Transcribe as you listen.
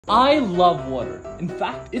I love water. In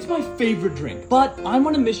fact, it's my favorite drink. But I'm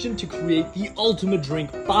on a mission to create the ultimate drink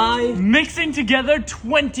by mixing together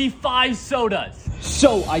 25 sodas.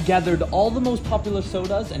 So I gathered all the most popular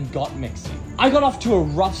sodas and got mixing. I got off to a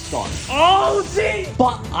rough start. Oh, gee!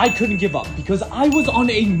 But I couldn't give up because I was on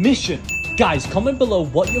a mission. Guys, comment below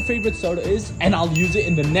what your favorite soda is and I'll use it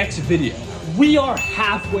in the next video. We are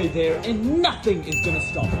halfway there and nothing is gonna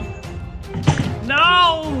stop me.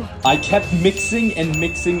 No! I kept mixing and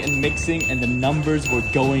mixing and mixing and the numbers were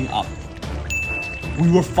going up.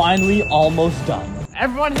 We were finally almost done.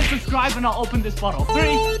 Everyone hit subscribe and I'll open this bottle.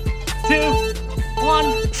 3, 2,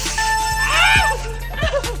 1.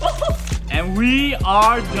 And we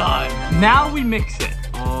are done. Now we mix it.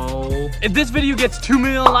 Oh. If this video gets 2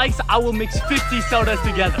 million likes, I will mix 50 sodas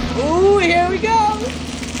together. Ooh, here we go.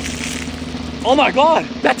 Oh my god,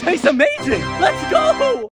 that tastes amazing. Let's go.